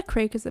 I know that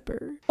Crake is a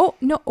bird. Oh,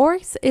 no,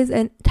 Oryx is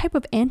a type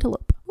of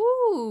antelope.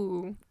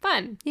 Ooh, fun.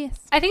 fun. Yes.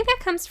 I think that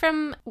comes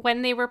from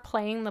when they were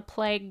playing the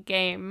Plague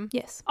game.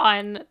 Yes.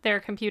 On their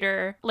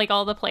computer, like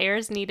all the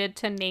players needed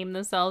to name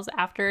themselves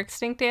after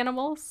extinct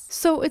animals.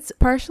 So it's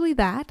partially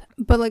that,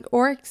 but like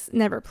Oryx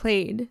never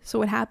played. So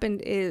what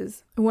happened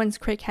is once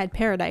Craig had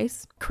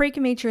Paradise, Craig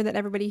made sure that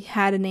everybody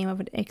had a name of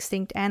an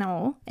extinct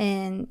animal,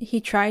 and he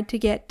tried to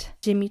get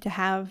Jimmy to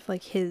have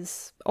like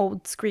his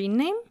old screen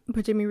name,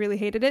 but Jimmy really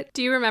hated it.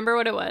 Do you remember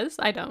what it was?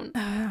 I don't.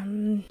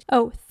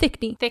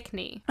 Thickney.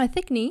 Thickney. A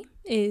thickney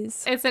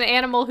is... It's an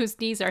animal whose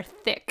knees are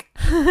thick.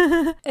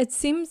 It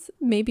seems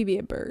maybe be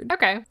a bird.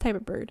 Okay. Type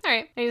of bird. All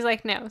right. And he's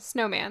like, no,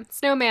 snowman.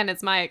 Snowman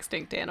is my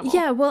extinct animal.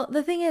 Yeah, well,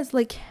 the thing is,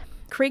 like,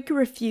 Craig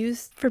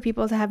refused for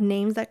people to have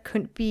names that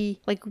couldn't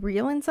be, like,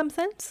 real in some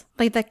sense.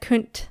 Like, that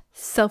couldn't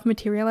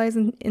self-materialize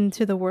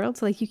into the world.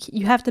 So, like,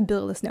 you have to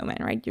build a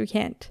snowman, right? You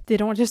can't. They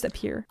don't just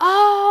appear.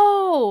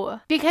 Oh,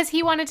 because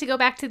he wanted to go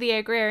back to the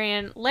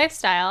agrarian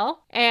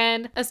lifestyle,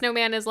 and a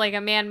snowman is like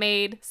a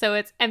man-made, so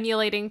it's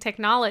emulating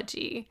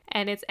technology,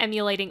 and it's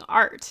emulating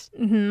art.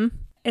 Mm-hmm.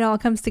 It all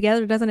comes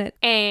together, doesn't it?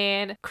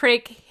 And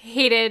Craig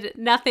hated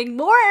nothing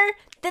more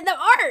than the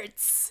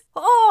arts.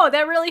 Oh,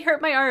 that really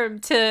hurt my arm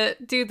to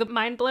do the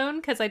mind blown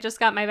because I just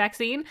got my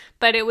vaccine,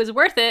 but it was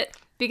worth it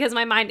because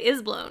my mind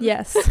is blown.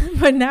 Yes,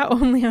 but now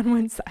only on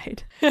one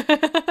side.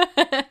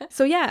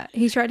 So yeah,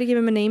 he tried to give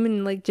him a name,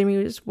 and like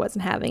Jimmy just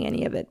wasn't having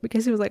any of it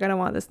because he was like, I don't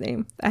want this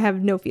name. I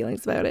have no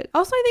feelings about it.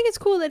 Also, I think it's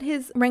cool that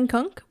his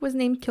Renkunk was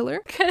named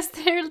Killer. Because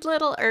they're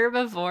little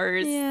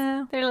herbivores.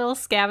 Yeah. They're little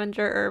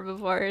scavenger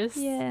herbivores.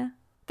 Yeah.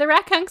 The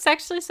Ratkunks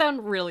actually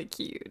sound really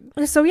cute.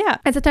 So yeah,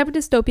 it's a type of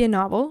dystopian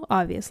novel,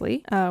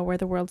 obviously, where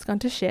the world's gone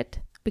to shit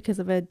because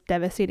of a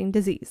devastating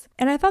disease.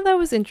 And I thought that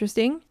was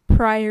interesting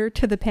prior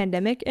to the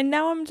pandemic, and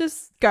now I'm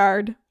just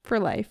scarred for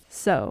life.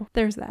 So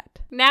there's that.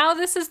 Now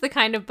this is the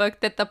kind of book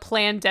that the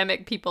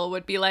plandemic people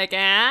would be like,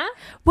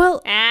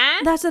 Well, eh?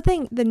 that's the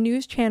thing. The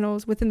news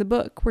channels within the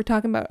book were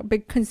talking about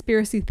big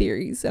conspiracy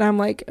theories, and I'm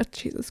like, oh,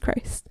 Jesus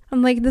Christ.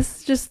 I'm like,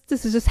 this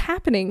is just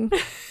happening.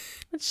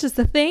 It's just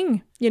a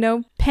thing, you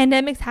know?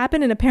 Pandemics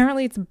happen, and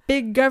apparently it's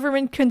big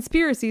government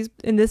conspiracies.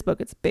 In this book,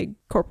 it's big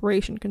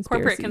corporation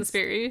conspiracies. Corporate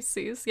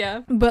conspiracies,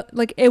 yeah. But,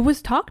 like, it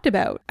was talked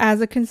about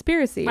as a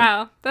conspiracy.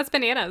 Wow, that's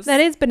bananas. That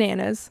is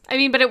bananas. I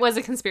mean, but it was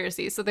a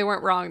conspiracy, so they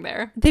weren't wrong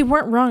there. They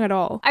weren't wrong at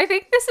all. I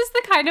think this is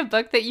the kind of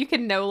book that you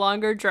can no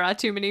longer draw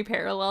too many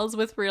parallels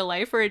with real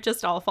life where it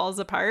just all falls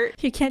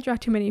apart. You can't draw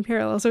too many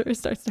parallels or it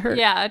starts to hurt.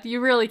 Yeah, you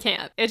really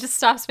can't. It just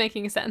stops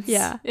making sense.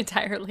 Yeah.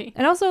 Entirely.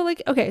 And also,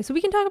 like, okay, so we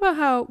can talk about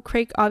how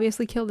Craig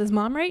obviously killed his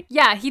mom, right?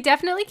 Yeah, he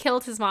definitely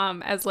killed his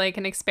mom as like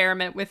an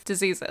experiment with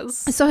diseases.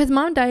 So his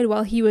mom died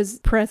while he was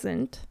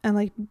present, and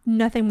like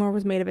nothing more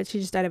was made of it. She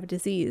just died of a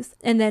disease.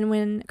 And then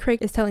when Craig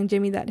is telling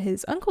Jimmy that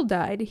his uncle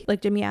died,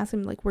 like Jimmy asks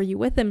him, like, were you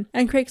with him?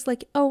 And Craig's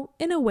like, oh,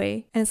 in a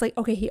way. And it's like,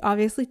 okay, he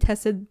obviously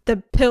tested the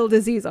pill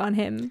disease on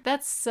him.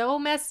 That's so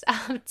messed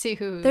up,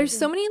 dude. There's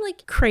so many,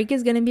 like, Craig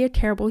is gonna be a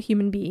terrible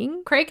human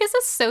being. Craig is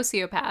a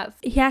sociopath.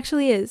 He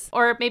actually is.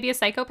 Or maybe a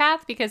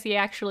psychopath because he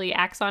actually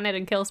acts on it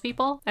and kills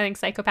people. I think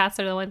psychopaths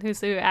are the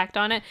ones who act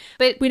on it.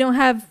 But we don't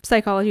have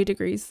psychology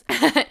degrees.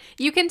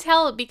 You can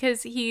tell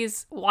because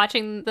he's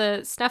watching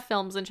the snuff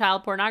films and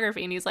child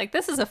pornography and he's like,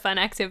 this is a fun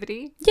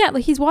activity. Yeah,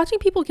 like he's watching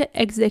people get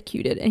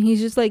executed and he's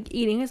just like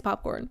eating his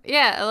popcorn.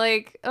 Yeah,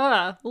 like,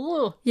 ugh.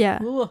 Yeah,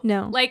 Ugh.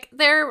 no. Like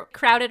they're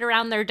crowded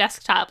around their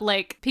desktop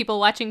like people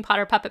watching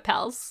Potter Puppet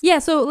Pals. Yeah,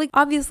 so like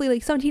obviously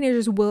like some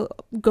teenagers will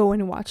go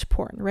and watch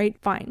porn, right?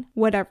 Fine,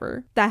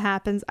 whatever. That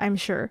happens, I'm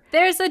sure.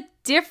 There's a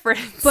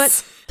difference.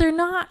 But they're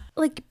not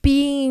like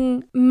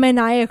being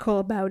maniacal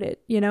about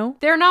it, you know?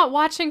 They're not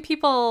watching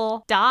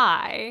people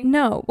die.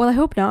 No, well, I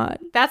hope not.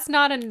 That's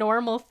not a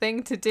normal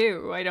thing to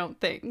do, I don't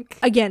think.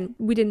 Again,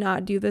 we did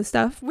not do this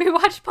stuff. We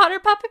watched Potter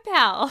Puppet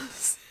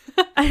Pals.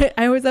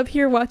 I was up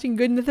here watching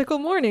Good Mythical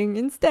Morning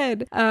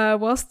instead,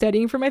 while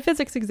studying for my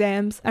physics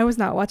exams. I was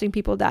not watching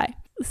people die.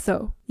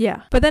 So,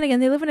 yeah. But then again,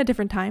 they live in a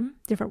different time,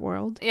 different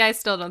world. Yeah, I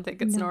still don't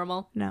think it's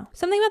normal. No.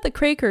 Something about the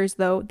Quakers,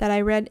 though, that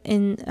I read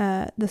in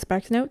the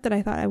Sparks Note that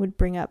I thought I would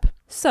bring up.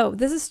 So,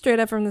 this is straight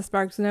up from the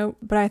Sparks Note,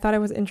 but I thought it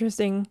was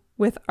interesting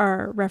with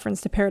our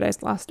reference to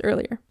Paradise Lost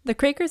earlier. The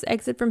Quakers'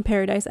 exit from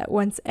paradise at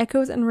once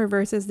echoes and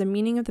reverses the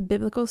meaning of the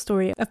biblical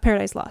story of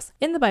Paradise Lost.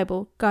 In the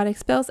Bible, God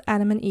expels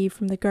Adam and Eve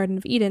from the Garden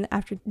of Eden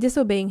after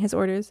disobeying his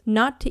orders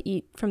not to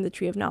eat from the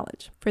tree of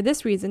knowledge. For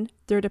this reason,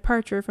 their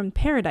departure from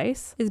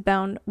paradise is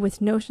bound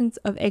with notions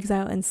of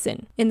exile and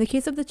sin. In the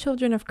case of the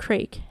children of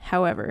Crake,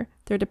 however,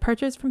 their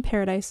departures from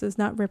paradise does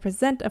not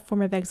represent a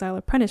form of exile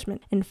or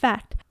punishment. In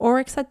fact,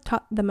 Oryx had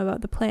taught them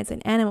about the plants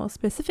and animals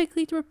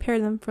specifically to prepare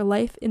them for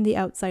life in the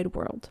outside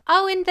world.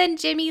 Oh, and then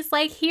Jimmy's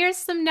like, here's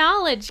some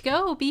knowledge.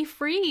 Go, be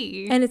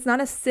free. And it's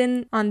not a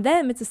sin on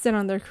them, it's a sin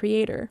on their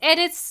creator. And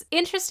it's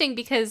interesting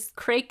because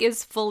Crake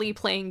is fully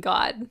playing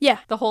God. Yeah.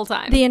 The whole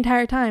time. The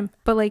entire time.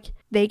 But like,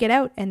 they get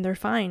out and they're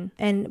fine.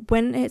 And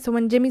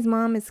when Jimmy's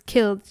mom is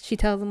killed, she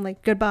tells him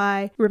like,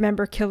 goodbye,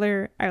 remember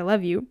Killer, I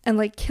love you. And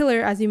like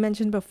Killer, as you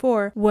mentioned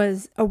before,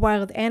 was a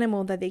wild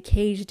animal that they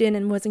caged in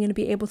and wasn't going to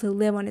be able to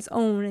live on its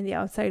own in the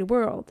outside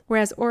world.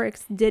 Whereas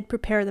Oryx did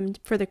prepare them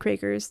for the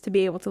Quakers to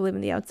be able to live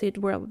in the outside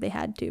world that they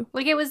had to.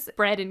 Like it was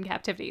bred in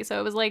captivity, so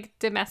it was like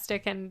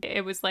domestic and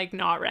it was like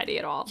not ready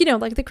at all. You know,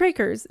 like the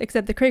Quakers,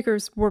 except the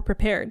Quakers were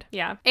prepared.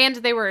 Yeah, and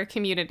they were a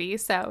community,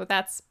 so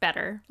that's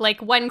better.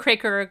 Like one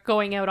Quaker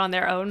going out on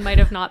their own might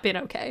have not been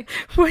okay.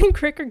 One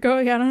Quaker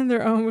going out on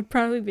their own would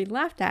probably be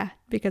laughed at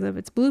because of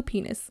its blue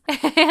penis.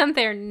 And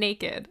they're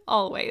naked,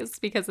 always,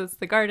 because it's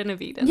the Garden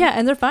of Eden. Yeah,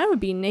 and they're fine with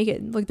being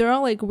naked. Like, they're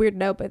all, like,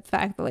 weirded out by the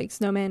fact that, like,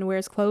 Snowman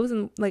wears clothes,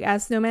 and, like,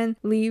 as Snowman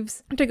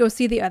leaves to go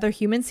see the other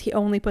humans, he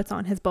only puts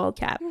on his bald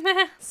cap.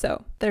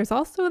 So, there's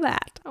also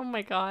that. Oh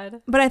my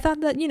god. But I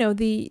thought that, you know,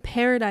 the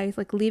paradise,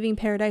 like, leaving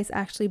paradise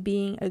actually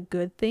being a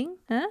good thing.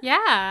 Huh?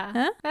 Yeah.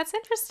 Huh? That's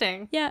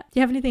interesting. Yeah. Do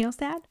you have anything else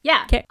to add?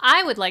 Yeah. 'Kay.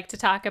 I would like to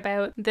talk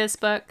about this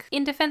book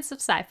in defense of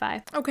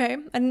sci-fi. Okay.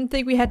 I didn't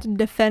think we had to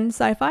defend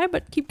sci-fi,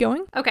 but keep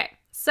going. Okay.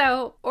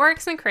 So,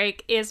 Oryx and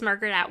Crake is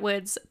Margaret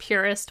Atwood's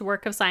purest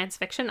work of science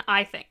fiction,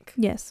 I think.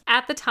 Yes.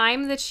 At the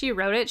time that she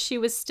wrote it, she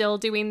was still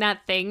doing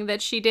that thing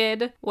that she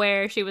did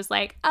where she was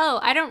like, oh,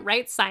 I don't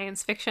write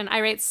science fiction,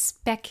 I write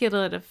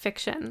speculative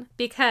fiction.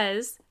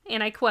 Because,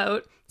 and I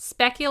quote,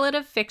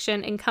 speculative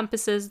fiction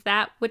encompasses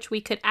that which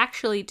we could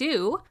actually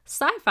do.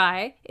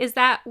 Sci-fi is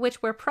that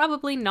which we're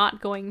probably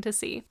not going to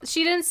see.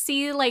 She didn't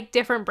see like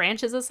different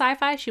branches of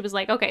sci-fi. She was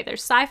like, okay,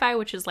 there's sci-fi,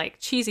 which is like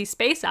cheesy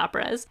space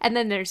operas, and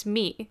then there's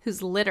me,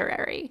 who's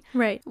literary.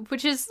 Right.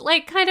 Which is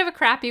like kind of a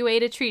crappy way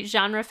to treat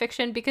genre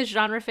fiction because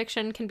genre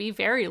fiction can be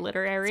very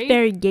literary. It's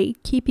very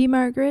gatekeepy,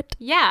 Margaret.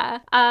 Yeah.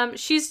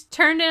 She's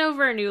turned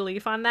over a new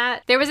leaf on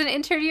that. There was an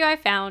interview I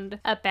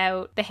found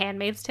about the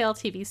Handmaid's Tale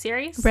TV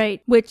series.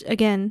 Right. Which,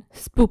 again,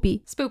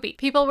 spoopy. Spoopy.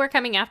 People were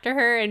coming after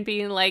her and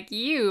being like,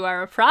 you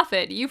are a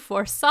prophet. You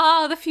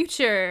foresaw the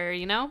future,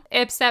 you know?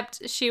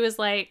 Except she was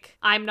like,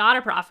 I'm not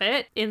a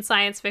prophet. In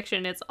science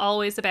fiction, it's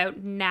always about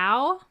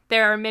now.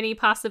 There are many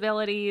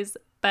possibilities,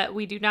 but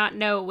we do not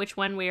know which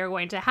one we are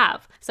going to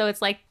have. So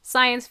it's like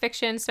science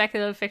fiction,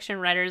 speculative fiction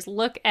writers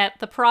look at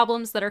the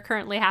problems that are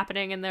currently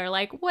happening and they're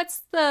like,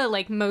 what's the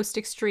like most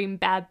extreme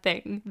bad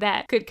thing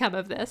that could come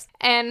of this?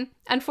 And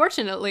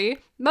unfortunately,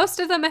 most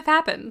of them have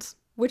happened.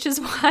 Which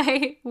is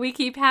why we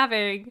keep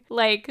having,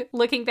 like,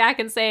 looking back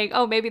and saying,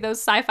 oh, maybe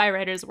those sci-fi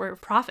writers were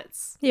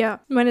prophets. Yeah.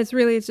 When it's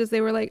just they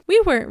were like, we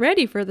weren't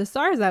ready for the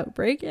SARS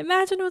outbreak.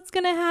 Imagine what's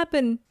going to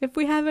happen if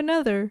we have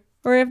another.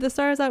 Or if the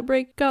SARS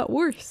outbreak got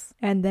worse.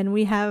 And then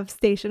we have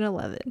Station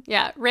 11.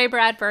 Yeah, Ray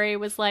Bradbury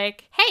was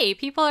like, hey,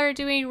 people are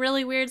doing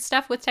really weird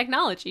stuff with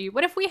technology.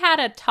 What if we had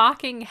a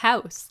talking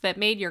house that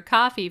made your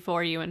coffee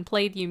for you and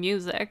played you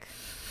music?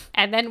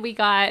 And then we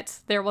got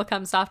There Will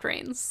Come Soft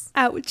Rains.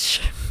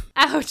 Ouch.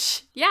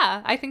 Ouch.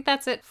 Yeah, I think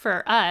that's it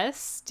for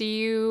us. Do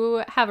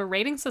you have a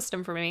rating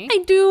system for me?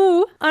 I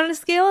do. On a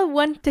scale of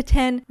 1 to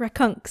 10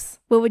 rakunks,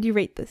 what would you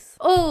rate this?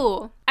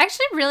 Oh, I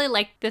actually really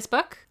liked this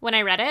book when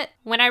I read it.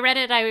 When I read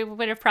it, I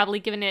would have probably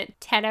given it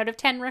 10 out of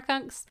 10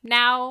 rakunks.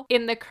 Now,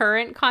 in the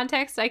current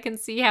context, I can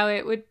see how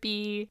it would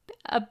be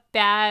a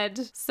bad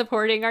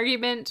supporting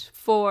argument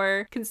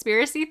for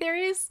conspiracy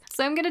theories.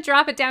 So I'm going to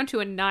drop it down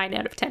to a 9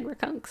 out of 10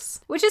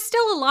 rakunks, which is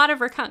still a lot of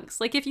rakunks.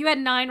 Like if you had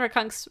 9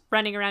 rakunks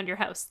running around your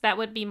house, that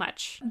would be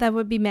much. That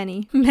would be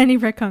many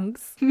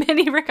rakunks.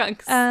 Many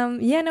rakunks.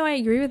 Yeah, no, I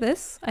agree with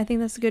this. I think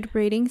that's a good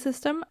rating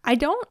system. I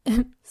don't...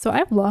 So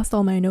I've lost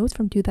all my notes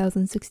from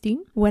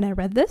 2016 when I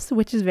read this,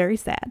 which is very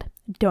sad.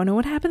 Don't know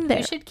what happened there.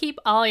 You should keep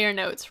all your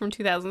notes from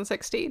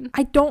 2016.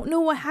 I don't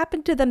know what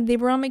happened to them. They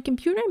were on my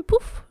computer and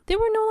poof, they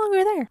were no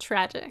longer there.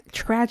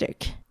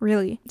 Tragic,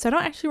 really. So I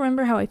don't actually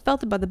remember how I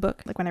felt about the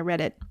book, like when I read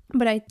it.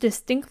 But I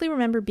distinctly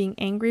remember being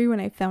angry when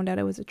I found out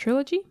it was a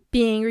trilogy.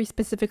 Being angry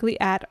specifically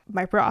at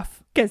my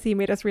prof, because he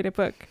made us read a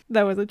book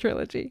that was a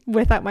trilogy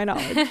without my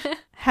knowledge.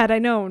 Had I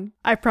known,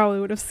 I probably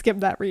would have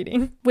skipped that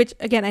reading. Which,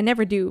 again, I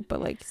never do, but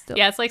like still.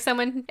 Yeah,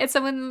 it's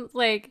someone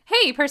like,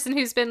 hey, person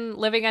who's been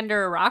living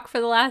under a rock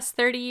for the last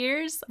 30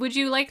 years, would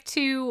you like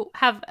to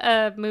have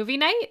a movie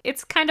night?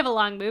 It's kind of a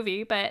long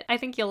movie, but I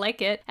think you'll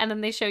like it. And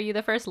then they show you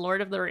the first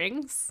Lord of the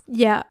Rings.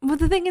 Yeah, well,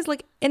 the thing is,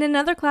 like, in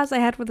another class I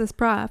had with this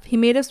prof, he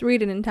made us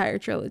read an entire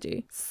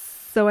trilogy.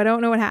 So I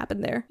don't know what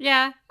happened there.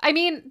 Yeah. I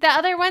mean, the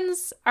other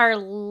ones are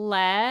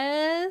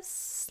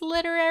less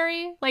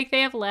literary. Like,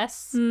 they have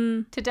less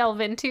to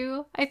delve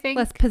into, I think.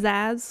 Less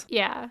pizzazz.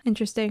 Yeah.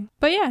 Interesting.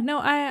 But yeah, no,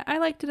 I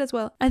liked it as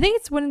well. I think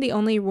it's one of the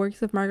only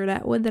works of Margaret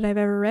Atwood that I've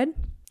ever read.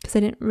 because I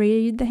didn't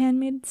read The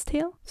Handmaid's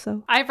Tale.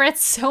 So I've read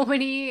so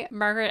many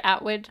Margaret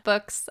Atwood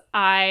books.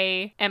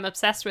 I am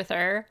obsessed with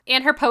her.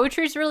 And her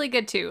poetry is really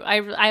good too.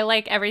 I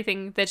like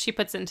everything that she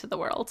puts into the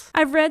world.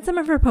 I've read some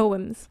of her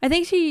poems. I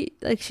think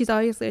she's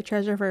obviously a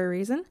treasure for a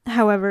reason.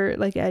 However,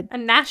 a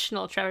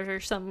national treasure,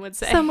 some would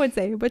say. Some would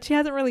say, but she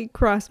hasn't really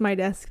crossed my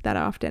desk that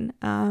often.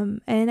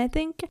 And I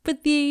think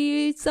with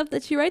the stuff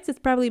that she writes, it's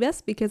probably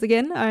best because,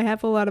 again, I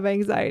have a lot of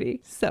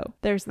anxiety. So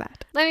there's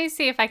that. Let me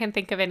see if I can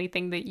think of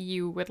anything that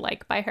you would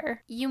like by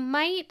her. You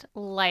might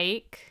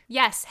like,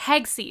 yes,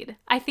 Hegseed.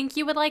 I think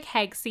you would like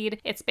Hegseed.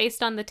 It's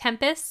based on The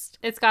Tempest.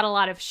 It's got a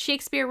lot of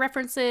Shakespeare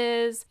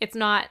references. It's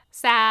not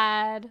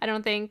sad, I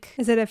don't think.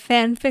 Is it a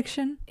fan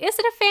fiction? Is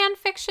it a fan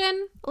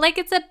fiction? Like,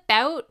 it's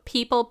about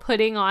people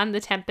putting on The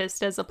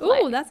Tempest as a play.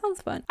 Oh, that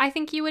sounds fun. I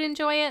think you would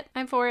enjoy it.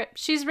 I'm for it.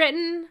 She's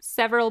written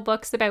several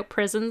books about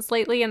prisons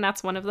lately, and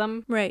that's one of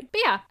them. Right.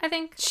 But yeah, I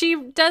think she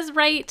does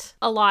write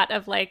a lot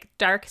of like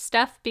dark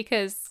stuff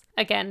because,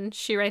 again,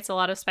 she writes a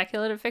lot of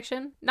speculative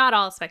fiction. Not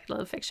all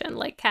speculative fiction,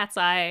 like Cat's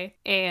Eye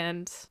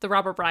and The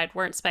Robber Bride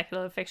weren't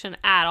speculative fiction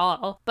at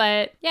all.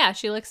 But yeah,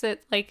 she looks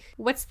at like,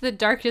 what's the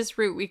darkest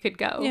route we could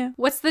go? Yeah.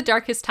 What's the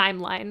darkest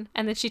timeline?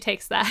 And then she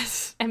takes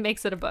that and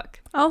makes it a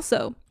book.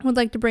 Also, would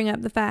like to bring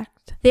up the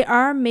fact they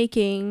were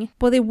making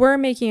a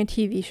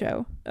TV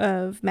show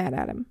of Mad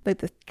Adam, like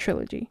the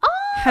trilogy. Oh!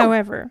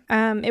 However,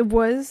 it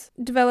was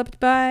developed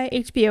by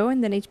HBO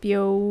and then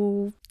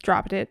HBO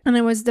dropped it. And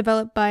it was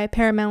developed by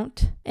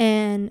Paramount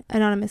and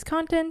Anonymous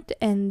Content,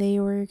 and they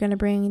were going to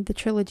bring the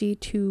trilogy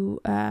to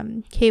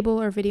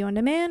cable or video on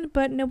demand,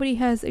 but nobody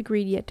has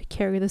agreed yet to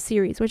carry the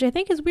series, which I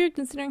think is weird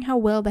considering how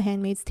well The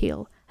Handmaid's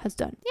Tale has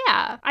done.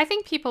 Yeah, I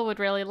think people would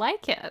really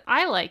like it.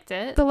 I liked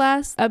it. The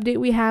last update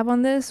we have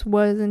on this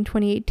was in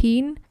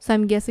 2018, so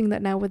I'm guessing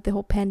that now with the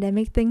whole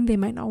pandemic thing, they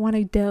might not want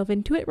to delve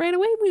into it right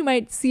away. We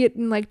might see it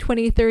in like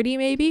 2030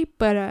 maybe,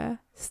 but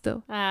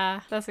still.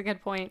 That's a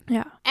good point.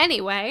 Yeah.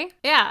 Anyway,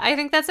 yeah, I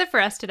think that's it for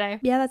us today.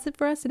 Yeah, that's it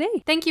for us today.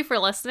 Thank you for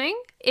listening.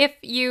 If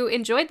you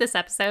enjoyed this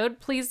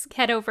episode, please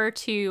head over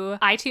to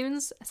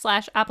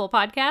iTunes/Apple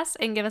Podcasts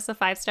and give us a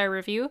 5-star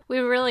review. We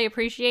really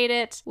appreciate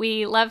it.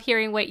 We love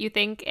hearing what you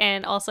think,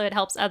 and also it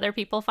helps other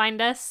people find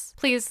us.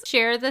 Please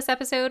share this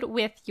episode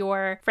with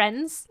your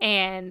friends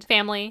and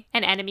family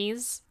and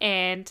enemies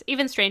and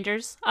even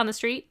strangers on the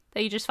street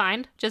that you just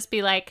find. Just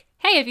be like,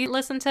 hey, have you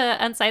listened to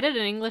Unsighted,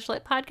 an English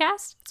lit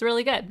podcast? It's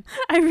really good.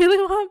 I really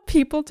want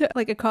people to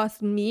like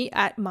accost me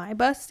at my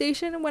bus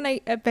station when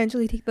I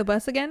eventually take the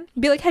bus again.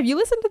 Be like, have you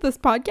listened to this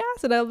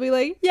podcast? And I'll be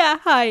like, yeah,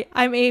 hi,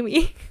 I'm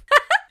Amy.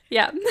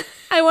 Yeah.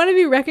 I want to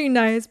be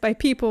recognized by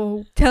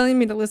people telling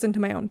me to listen to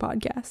my own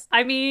podcast.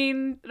 I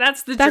mean,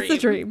 that's the dream. That's the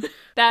dream.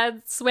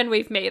 That's when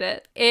we've made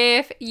it.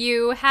 If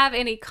you have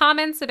any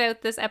comments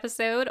about this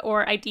episode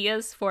or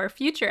ideas for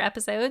future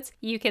episodes,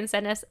 you can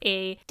send us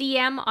a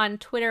DM on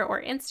Twitter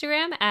or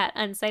Instagram at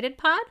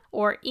UnsightedPod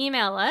or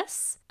email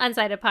us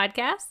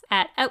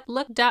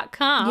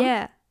unsightedpodcast@outlook.com.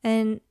 Yeah.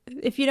 And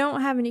if you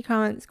don't have any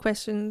comments,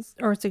 questions,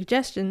 or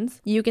suggestions,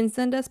 you can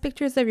send us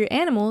pictures of your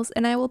animals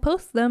and I will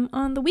post them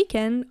on the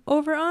weekend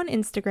over on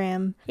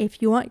Instagram.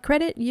 If you want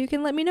credit, you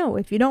can let me know.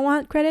 If you don't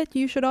want credit,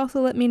 you should also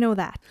let me know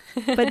that.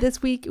 But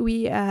this week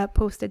we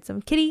posted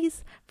some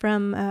kitties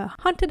from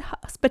Haunted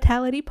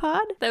Hospitality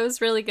Pod. That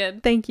was really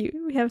good. Thank you.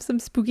 We have some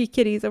spooky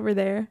kitties over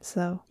there,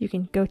 so you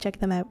can go check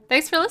them out.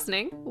 Thanks for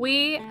listening.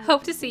 We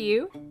hope to see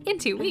you in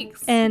 2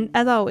 weeks. And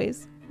as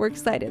always, we're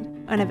excited,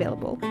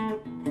 unavailable.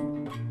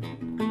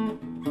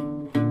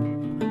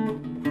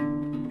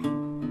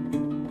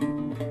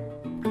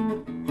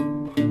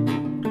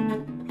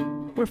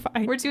 We're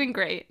fine. We're doing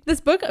great. This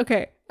book,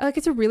 okay, like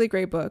it's a really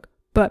great book,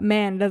 but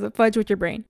man, does it fudge with your brain.